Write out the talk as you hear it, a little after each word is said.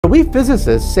we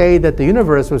physicists say that the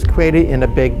universe was created in a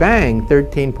Big Bang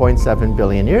 13.7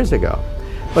 billion years ago.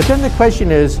 But then the question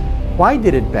is, why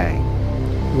did it bang?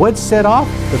 What set off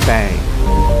the bang?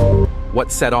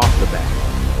 What set off the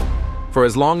bang? For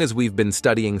as long as we've been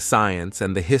studying science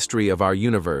and the history of our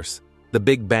universe, the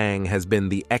Big Bang has been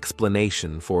the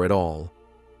explanation for it all.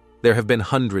 There have been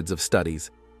hundreds of studies.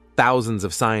 Thousands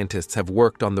of scientists have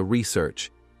worked on the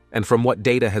research, and from what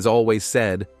data has always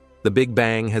said, the Big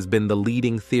Bang has been the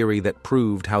leading theory that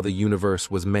proved how the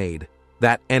universe was made.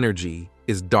 That energy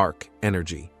is dark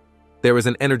energy. There is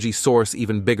an energy source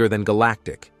even bigger than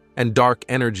galactic, and dark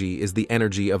energy is the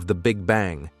energy of the Big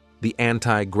Bang, the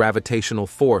anti-gravitational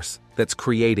force that's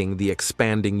creating the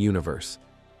expanding universe.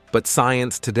 But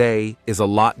science today is a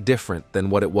lot different than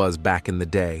what it was back in the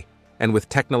day, and with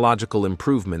technological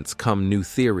improvements come new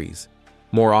theories.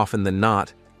 More often than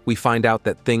not, we find out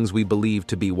that things we believe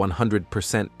to be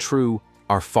 100% true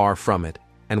are far from it,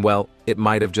 and well, it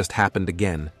might have just happened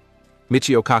again.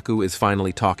 Michio Kaku is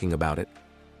finally talking about it.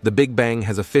 The Big Bang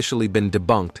has officially been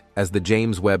debunked as the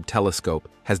James Webb telescope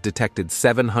has detected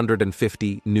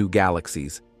 750 new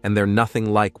galaxies, and they're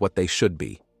nothing like what they should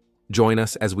be. Join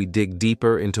us as we dig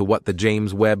deeper into what the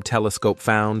James Webb telescope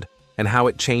found and how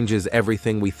it changes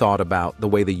everything we thought about the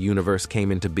way the universe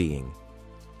came into being.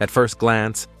 At first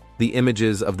glance, the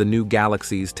images of the new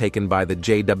galaxies taken by the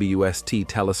JWST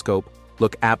telescope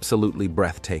look absolutely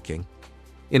breathtaking.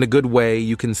 In a good way,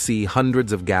 you can see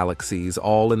hundreds of galaxies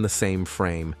all in the same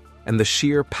frame, and the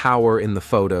sheer power in the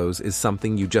photos is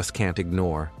something you just can't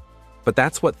ignore. But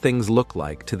that's what things look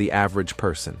like to the average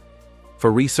person.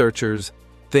 For researchers,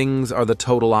 things are the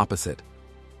total opposite.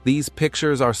 These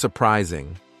pictures are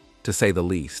surprising, to say the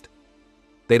least.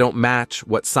 They don't match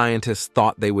what scientists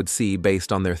thought they would see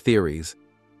based on their theories.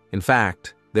 In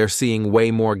fact, they're seeing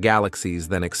way more galaxies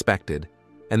than expected.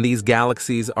 And these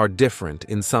galaxies are different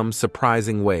in some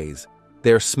surprising ways.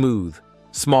 They're smooth,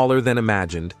 smaller than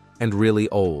imagined, and really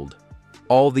old.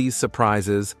 All these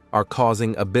surprises are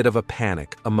causing a bit of a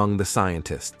panic among the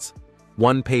scientists.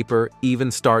 One paper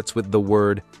even starts with the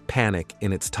word panic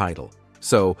in its title,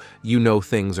 so you know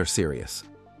things are serious.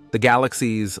 The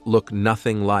galaxies look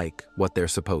nothing like what they're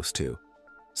supposed to.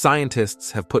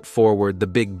 Scientists have put forward the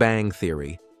Big Bang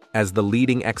theory as the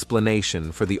leading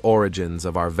explanation for the origins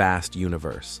of our vast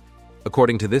universe.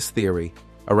 According to this theory,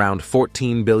 around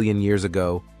 14 billion years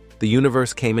ago, the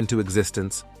universe came into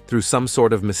existence through some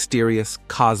sort of mysterious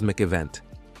cosmic event.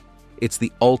 It's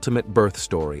the ultimate birth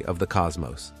story of the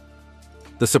cosmos.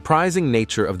 The surprising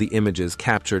nature of the images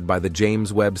captured by the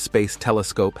James Webb Space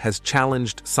Telescope has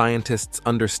challenged scientists'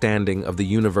 understanding of the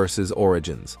universe's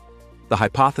origins. The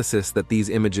hypothesis that these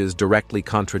images directly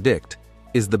contradict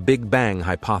is the Big Bang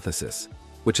hypothesis,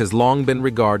 which has long been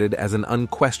regarded as an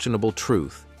unquestionable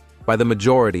truth by the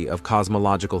majority of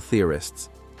cosmological theorists.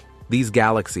 These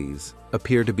galaxies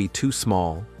appear to be too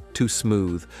small, too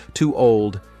smooth, too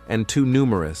old, and too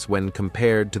numerous when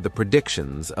compared to the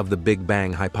predictions of the Big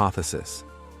Bang hypothesis.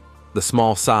 The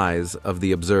small size of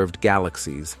the observed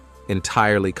galaxies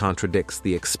entirely contradicts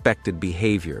the expected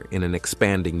behavior in an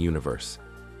expanding universe.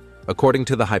 According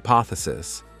to the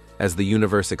hypothesis, as the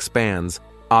universe expands,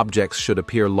 objects should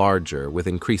appear larger with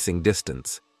increasing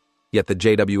distance. Yet the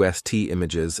JWST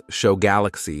images show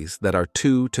galaxies that are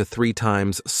 2 to 3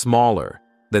 times smaller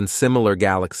than similar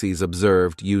galaxies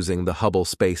observed using the Hubble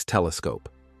Space Telescope.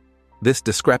 This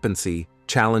discrepancy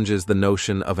challenges the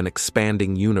notion of an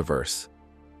expanding universe.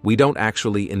 We don't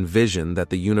actually envision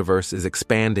that the universe is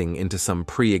expanding into some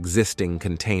pre-existing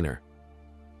container.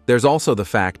 There's also the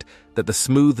fact that the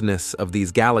smoothness of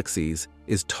these galaxies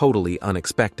is totally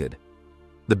unexpected.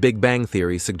 The Big Bang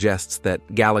theory suggests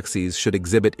that galaxies should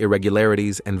exhibit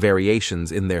irregularities and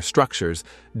variations in their structures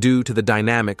due to the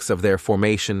dynamics of their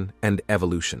formation and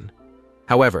evolution.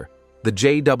 However, the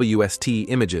JWST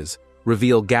images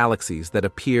reveal galaxies that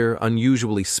appear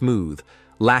unusually smooth,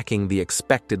 lacking the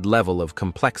expected level of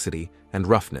complexity and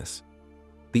roughness.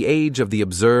 The age of the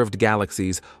observed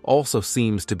galaxies also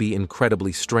seems to be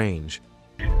incredibly strange.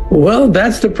 Well,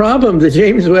 that's the problem. The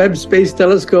James Webb Space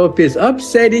Telescope is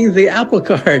upsetting the apple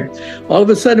cart. All of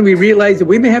a sudden, we realize that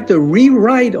we may have to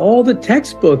rewrite all the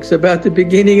textbooks about the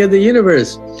beginning of the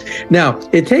universe. Now,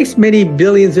 it takes many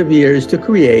billions of years to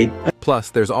create. Plus,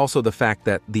 there's also the fact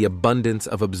that the abundance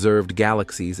of observed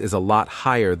galaxies is a lot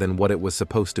higher than what it was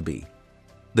supposed to be.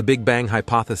 The Big Bang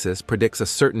hypothesis predicts a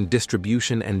certain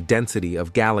distribution and density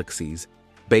of galaxies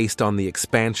based on the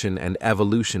expansion and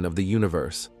evolution of the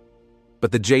universe.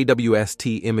 But the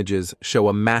JWST images show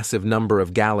a massive number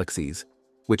of galaxies,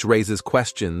 which raises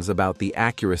questions about the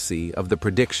accuracy of the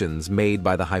predictions made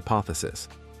by the hypothesis.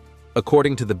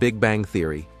 According to the Big Bang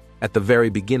theory, at the very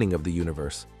beginning of the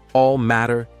universe, all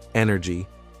matter, energy,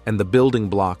 and the building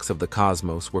blocks of the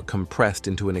cosmos were compressed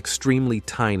into an extremely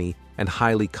tiny and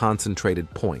highly concentrated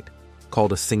point,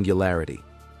 called a singularity.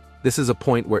 This is a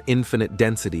point where infinite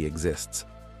density exists.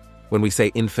 When we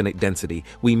say infinite density,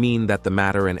 we mean that the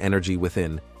matter and energy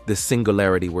within this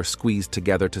singularity were squeezed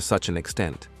together to such an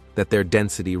extent that their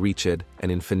density reached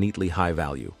an infinitely high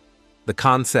value. The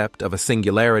concept of a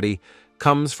singularity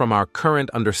comes from our current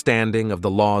understanding of the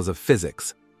laws of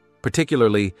physics,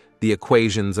 particularly the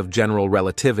equations of general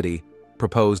relativity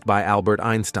proposed by Albert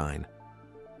Einstein.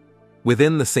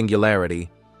 Within the singularity,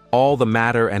 all the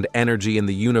matter and energy in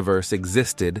the universe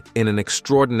existed in an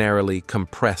extraordinarily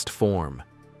compressed form.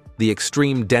 The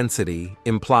extreme density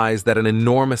implies that an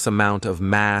enormous amount of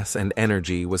mass and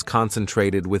energy was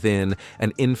concentrated within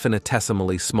an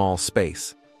infinitesimally small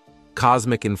space.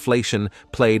 Cosmic inflation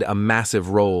played a massive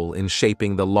role in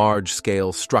shaping the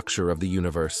large-scale structure of the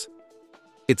universe.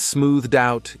 It smoothed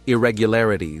out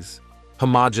irregularities,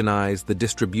 homogenized the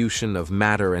distribution of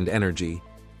matter and energy,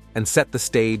 and set the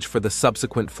stage for the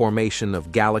subsequent formation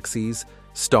of galaxies,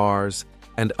 stars,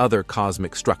 and other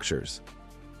cosmic structures.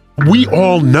 We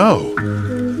all know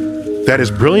that as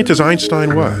brilliant as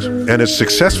Einstein was, and as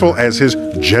successful as his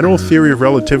general theory of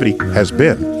relativity has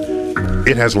been,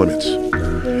 it has limits.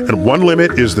 And one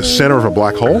limit is the center of a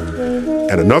black hole,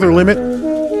 and another limit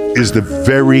is the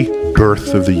very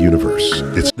birth of the universe.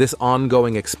 This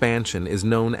ongoing expansion is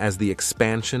known as the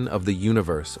expansion of the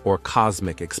universe, or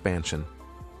cosmic expansion.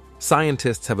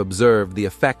 Scientists have observed the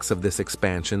effects of this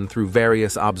expansion through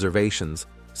various observations,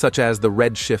 such as the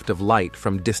redshift of light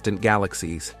from distant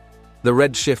galaxies. The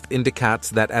redshift indicates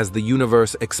that as the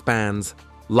universe expands,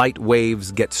 light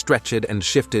waves get stretched and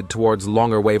shifted towards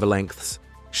longer wavelengths,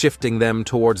 shifting them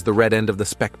towards the red end of the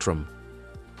spectrum.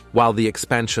 While the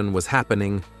expansion was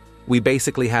happening, we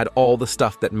basically had all the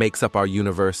stuff that makes up our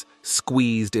universe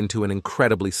squeezed into an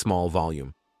incredibly small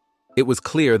volume. It was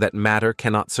clear that matter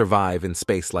cannot survive in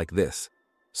space like this,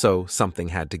 so something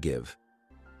had to give.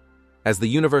 As the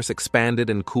universe expanded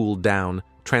and cooled down,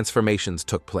 transformations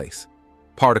took place.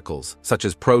 Particles, such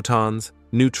as protons,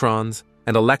 neutrons,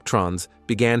 and electrons,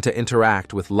 began to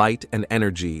interact with light and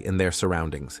energy in their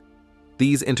surroundings.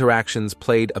 These interactions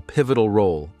played a pivotal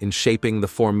role in shaping the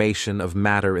formation of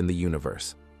matter in the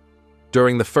universe.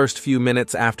 During the first few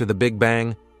minutes after the Big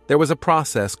Bang, there was a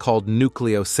process called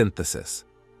nucleosynthesis.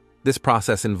 This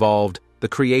process involved the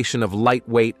creation of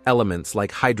lightweight elements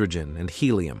like hydrogen and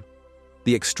helium.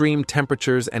 The extreme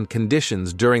temperatures and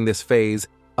conditions during this phase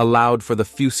allowed for the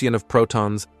fusion of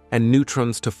protons and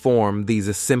neutrons to form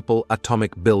these simple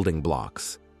atomic building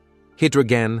blocks.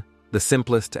 Hydrogen, the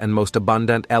simplest and most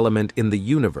abundant element in the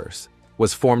universe,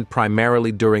 was formed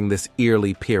primarily during this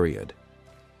early period.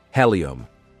 Helium,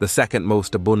 the second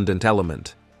most abundant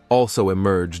element, also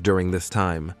emerged during this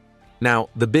time. Now,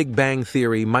 the Big Bang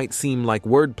theory might seem like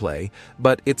wordplay,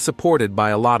 but it's supported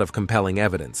by a lot of compelling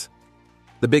evidence.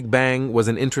 The Big Bang was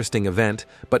an interesting event,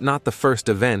 but not the first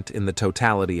event in the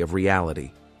totality of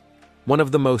reality. One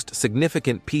of the most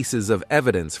significant pieces of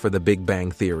evidence for the Big Bang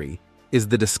theory is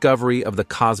the discovery of the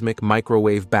cosmic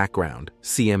microwave background,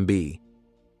 CMB.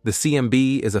 The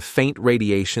CMB is a faint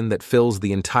radiation that fills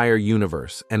the entire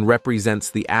universe and represents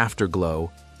the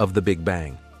afterglow of the Big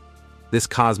Bang. This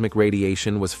cosmic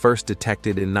radiation was first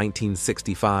detected in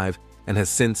 1965 and has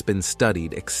since been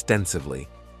studied extensively.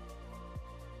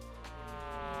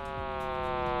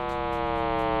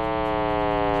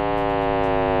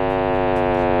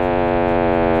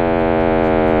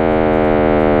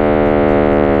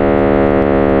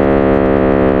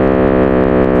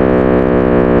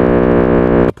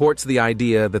 Supports the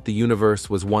idea that the universe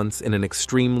was once in an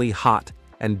extremely hot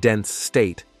and dense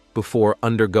state before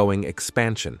undergoing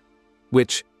expansion,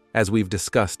 which, as we've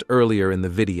discussed earlier in the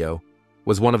video,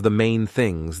 was one of the main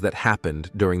things that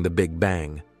happened during the Big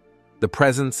Bang. The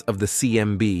presence of the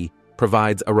CMB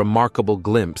provides a remarkable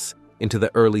glimpse into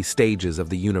the early stages of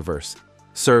the universe,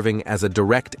 serving as a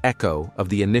direct echo of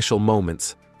the initial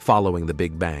moments following the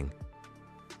Big Bang.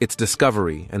 Its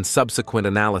discovery and subsequent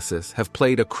analysis have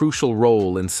played a crucial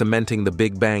role in cementing the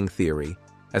Big Bang theory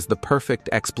as the perfect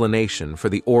explanation for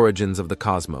the origins of the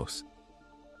cosmos.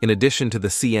 In addition to the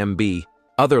CMB,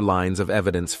 other lines of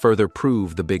evidence further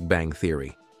prove the Big Bang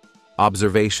theory.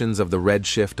 Observations of the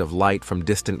redshift of light from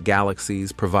distant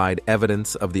galaxies provide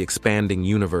evidence of the expanding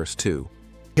universe too.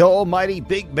 The almighty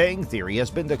Big Bang theory has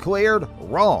been declared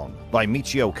wrong by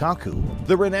Michio Kaku.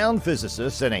 The renowned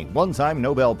physicist and a one-time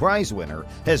Nobel Prize winner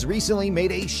has recently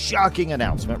made a shocking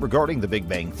announcement regarding the Big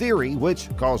Bang theory, which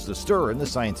caused a stir in the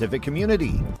scientific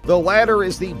community. The latter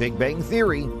is the Big Bang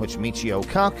theory, which Michio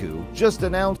Kaku just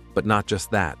announced. But not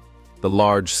just that. the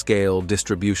large-scale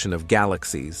distribution of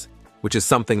galaxies, which is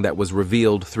something that was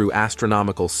revealed through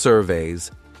astronomical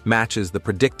surveys, matches the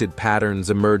predicted patterns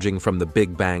emerging from the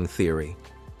Big Bang theory.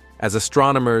 As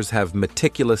astronomers have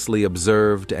meticulously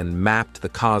observed and mapped the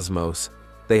cosmos,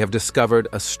 they have discovered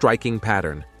a striking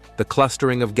pattern: the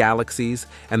clustering of galaxies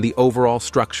and the overall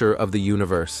structure of the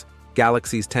universe.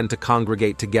 Galaxies tend to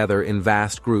congregate together in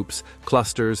vast groups,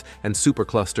 clusters, and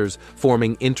superclusters,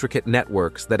 forming intricate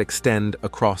networks that extend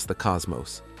across the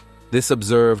cosmos. This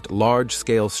observed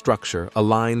large-scale structure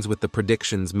aligns with the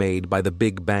predictions made by the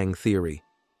Big Bang theory.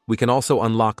 We can also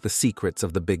unlock the secrets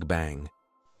of the Big Bang.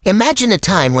 Imagine a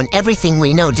time when everything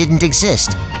we know didn't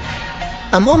exist.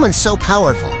 A moment so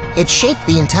powerful, it shaped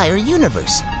the entire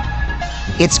universe.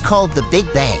 It's called the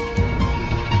Big Bang.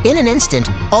 In an instant,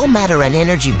 all matter and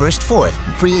energy burst forth,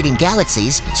 creating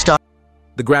galaxies, stars.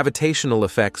 The gravitational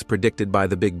effects predicted by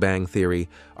the Big Bang theory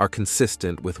are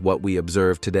consistent with what we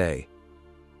observe today.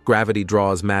 Gravity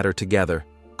draws matter together,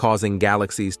 causing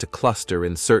galaxies to cluster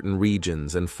in certain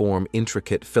regions and form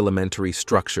intricate filamentary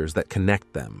structures that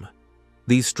connect them.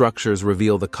 These structures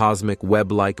reveal the cosmic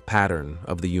web-like pattern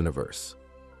of the universe.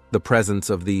 The presence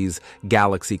of these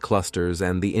galaxy clusters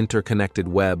and the interconnected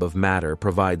web of matter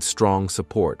provides strong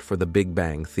support for the Big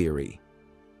Bang theory.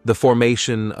 The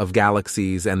formation of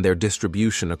galaxies and their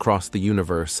distribution across the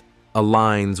universe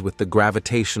aligns with the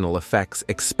gravitational effects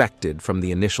expected from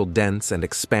the initial dense and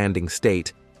expanding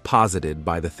state posited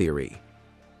by the theory.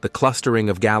 The clustering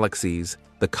of galaxies,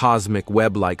 the cosmic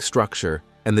web-like structure,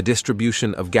 and the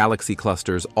distribution of galaxy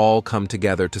clusters all come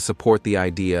together to support the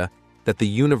idea that the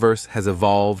universe has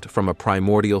evolved from a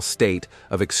primordial state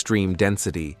of extreme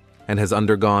density and has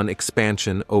undergone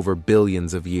expansion over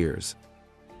billions of years.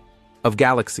 Of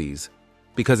galaxies,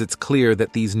 because it's clear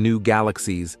that these new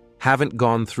galaxies haven't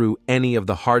gone through any of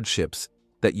the hardships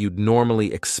that you'd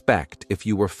normally expect if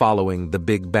you were following the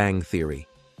Big Bang theory.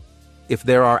 If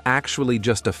there are actually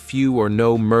just a few or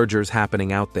no mergers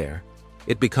happening out there,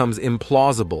 it becomes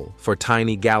implausible for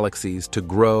tiny galaxies to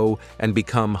grow and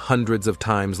become hundreds of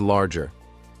times larger.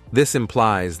 This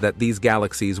implies that these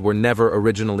galaxies were never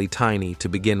originally tiny to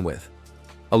begin with.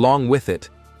 Along with it,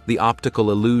 the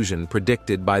optical illusion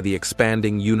predicted by the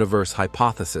expanding universe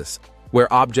hypothesis,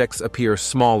 where objects appear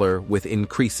smaller with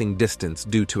increasing distance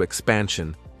due to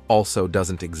expansion, also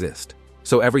doesn't exist.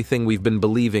 So everything we've been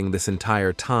believing this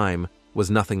entire time was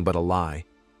nothing but a lie.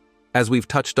 As we've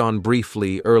touched on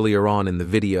briefly earlier on in the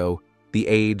video, the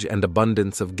age and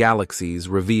abundance of galaxies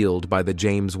revealed by the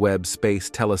James Webb Space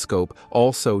Telescope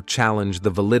also challenge the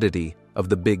validity of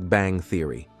the Big Bang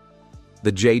theory.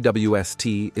 The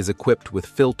JWST is equipped with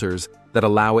filters that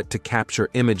allow it to capture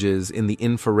images in the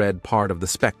infrared part of the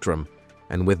spectrum,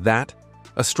 and with that,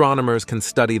 astronomers can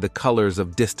study the colors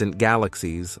of distant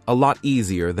galaxies a lot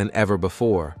easier than ever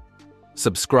before.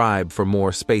 Subscribe for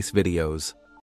more space videos.